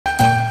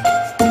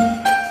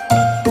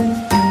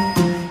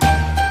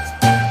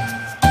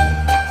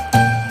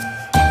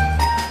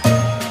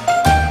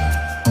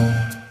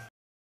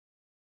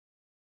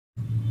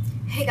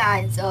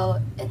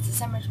So it's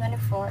December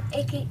 24th,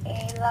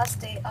 aka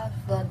last day of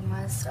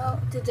Vlogmas. So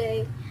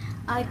today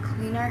I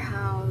clean our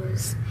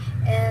house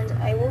and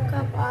I woke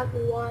up at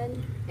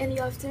 1 in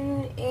the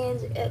afternoon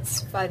and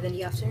it's 5 in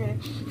the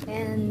afternoon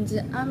and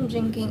I'm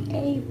drinking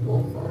a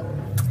boba.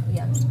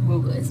 Yes,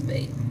 boba is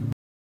big.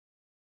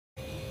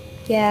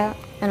 Yeah,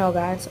 I know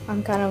guys,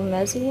 I'm kind of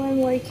messy when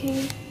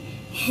working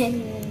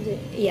and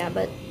yeah,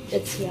 but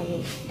it's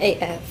yummy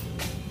AF.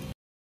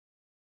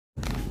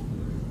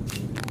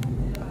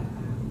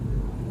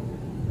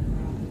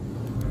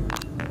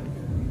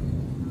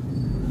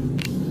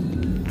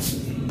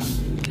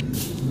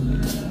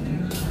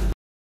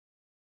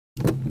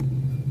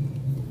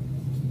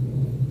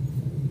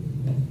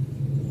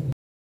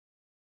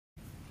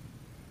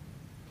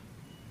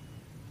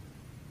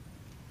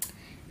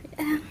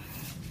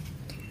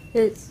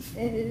 This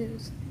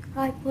is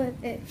I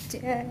put it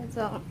there,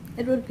 so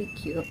it would be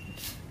cute.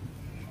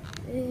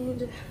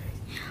 And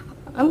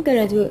I'm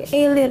gonna do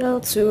a little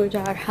tour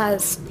that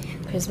has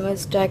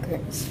Christmas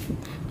decorations.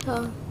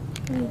 So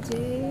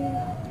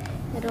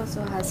it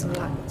also has some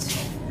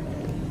lights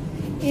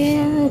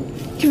and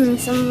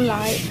some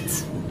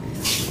lights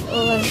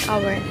on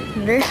our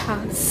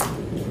house.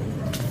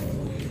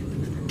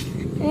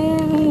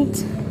 And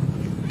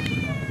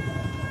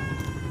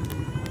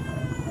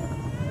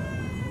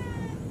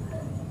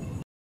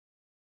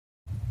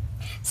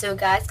so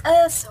guys,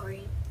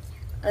 sorry.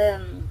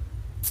 No,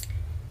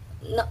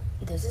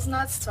 this is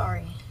not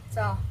story.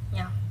 So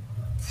yeah,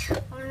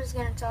 I'm just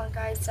gonna tell you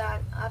guys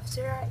that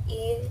after I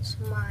eat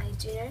my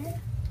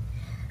dinner,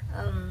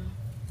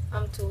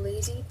 I'm too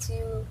lazy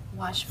to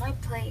wash my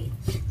plate,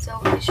 so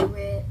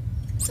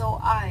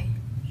I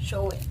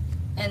show it.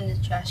 In the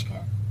trash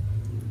can.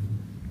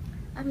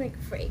 I'm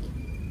afraid.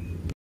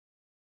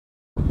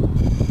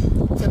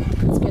 So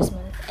it's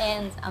Christmas,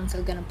 and I'm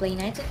still gonna play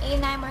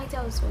 1989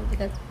 myself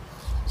because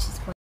she's.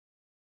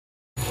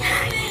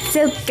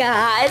 So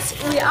guys,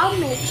 we are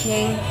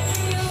making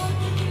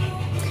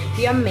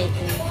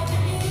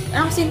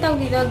anong sintawag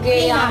dito?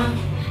 Graham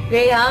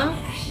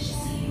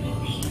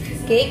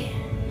cake?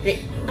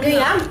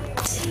 Graham?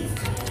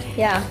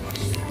 Yeah,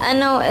 I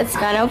know it's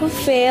kind of a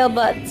fail,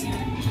 but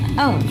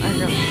I know.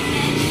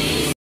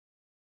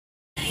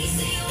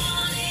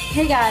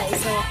 Hey guys,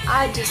 so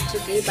I just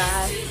took a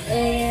bath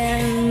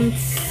and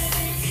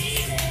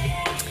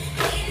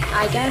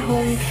I got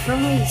home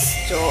from a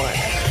store.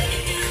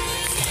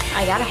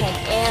 I got home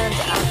and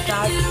I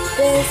got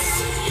this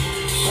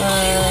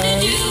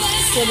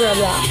blah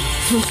blah.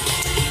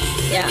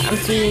 Yeah, I'm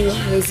too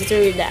lazy to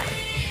read that.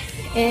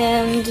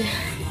 And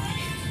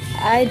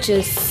I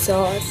just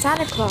saw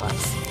Santa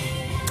Claus.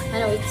 I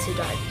know it's too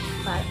dark,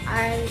 but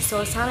I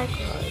saw Santa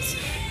Claus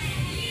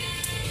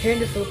here in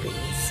the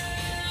Philippines.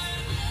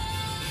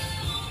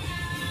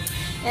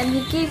 And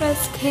he gave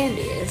us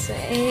candies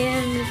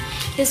and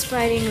he's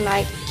riding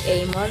like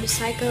a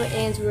motorcycle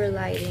and we're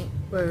riding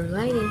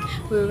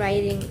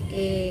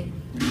a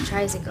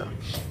tricycle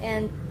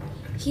and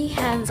he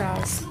hands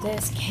us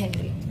this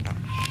candy.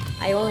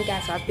 I only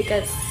got that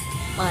because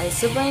my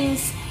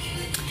siblings.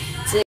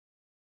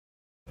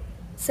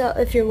 So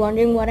if you're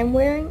wondering what I'm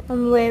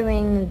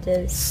wearing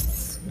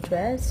this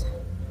dress.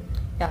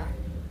 Yeah,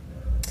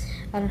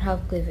 I don't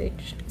have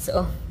cleavage,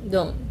 so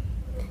don't.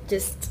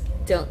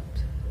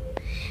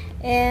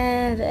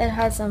 And it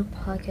has some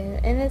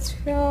pocket and it's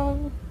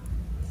from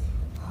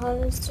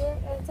Hollister,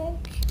 I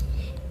think,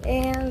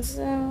 and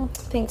some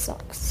pink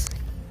socks.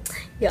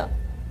 Yeah,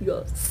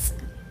 yes,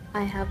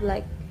 I have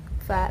like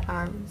fat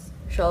arms,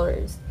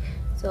 shoulders,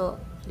 so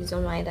please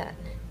don't mind that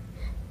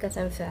because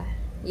I'm fat.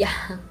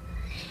 Yeah.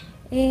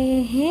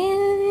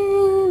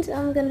 And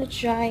I'm gonna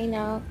try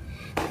now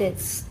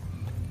this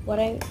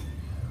what I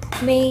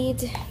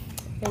made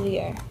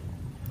earlier,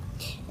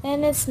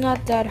 and it's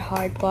not that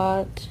hard,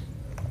 but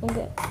I'm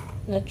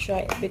gonna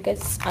try it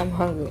because I'm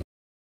hungry.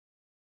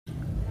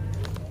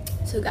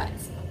 So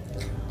guys,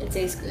 it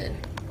tastes good.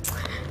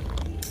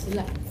 It's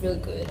like real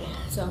good.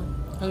 So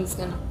I'm just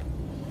gonna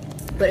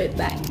put it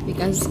back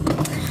because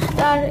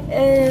that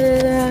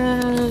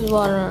is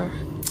water.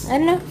 I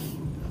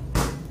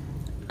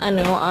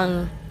know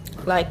I'm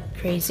like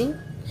crazy,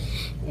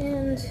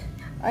 and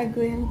our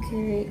graham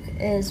cake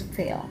is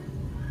fail.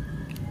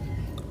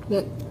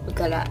 Look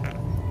at that.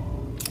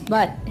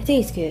 But it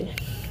tastes good.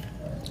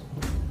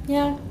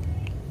 Yeah,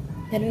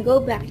 then we go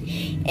back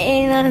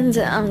and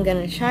I'm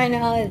gonna try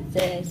now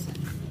this.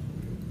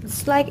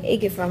 It's like a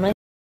gift from it.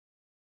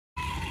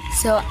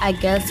 So I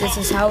guess this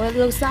is how it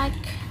looks like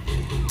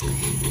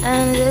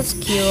and it's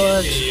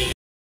cute.